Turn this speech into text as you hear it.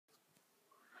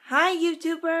Hi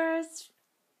YouTubers!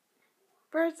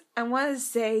 First, I want to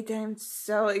say that I'm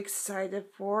so excited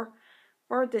for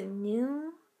the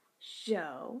new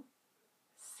show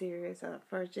series of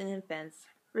Virgin Events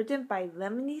written by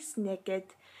Lemony Snicket.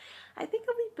 I think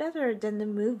it'll be better than the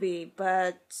movie,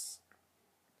 but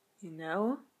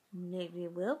maybe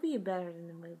it will be better than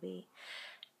the movie.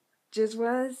 Just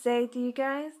want to say to you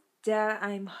guys that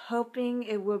I'm hoping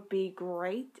it will be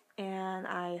great, and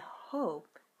I hope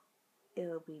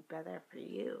it'll be better for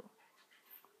you.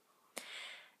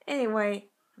 Anyway,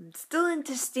 I'm still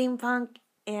into steampunk,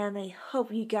 and I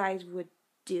hope you guys would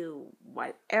do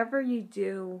whatever you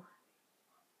do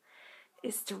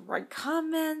is to write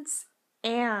comments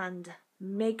and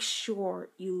make sure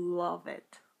you love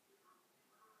it.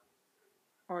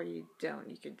 Or you don't.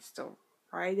 You can still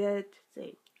write it,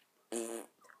 say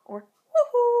or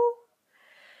woohoo.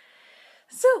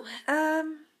 So,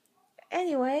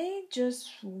 anyway, just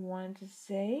want to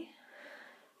say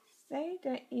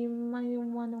that you might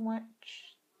want to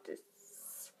watch this.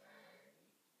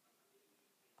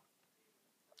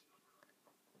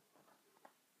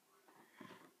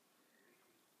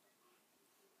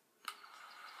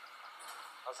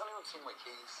 ¿Has salido sin my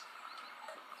keys?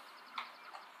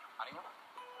 ¿Ánimo?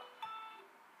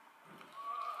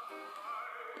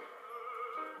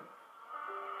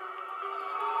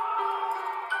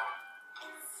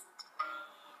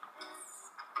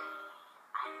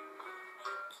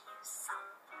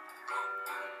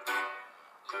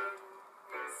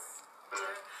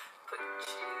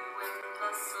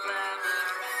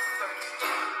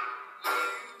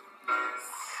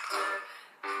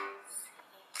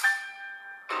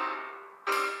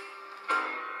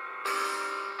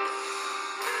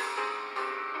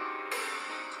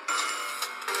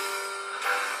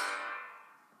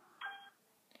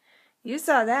 You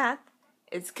saw that.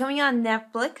 It's coming on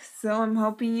Netflix, so I'm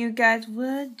hoping you guys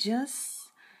would just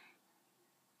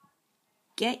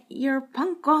get your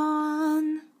punk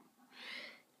on.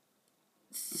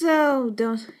 So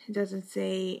it doesn't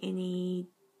say any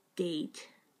date.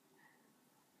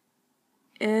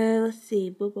 Let's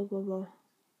see. Blah blah blah blah.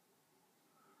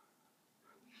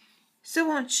 So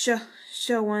won't show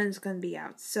when it's gonna be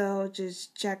out. So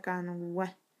just check on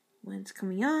when it's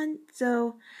coming on.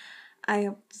 So I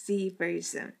hope to see you very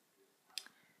soon.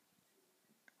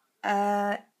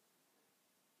 Oh,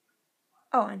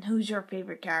 and who's your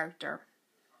favorite character?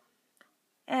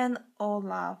 And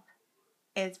Olaf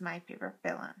is my favorite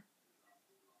villain.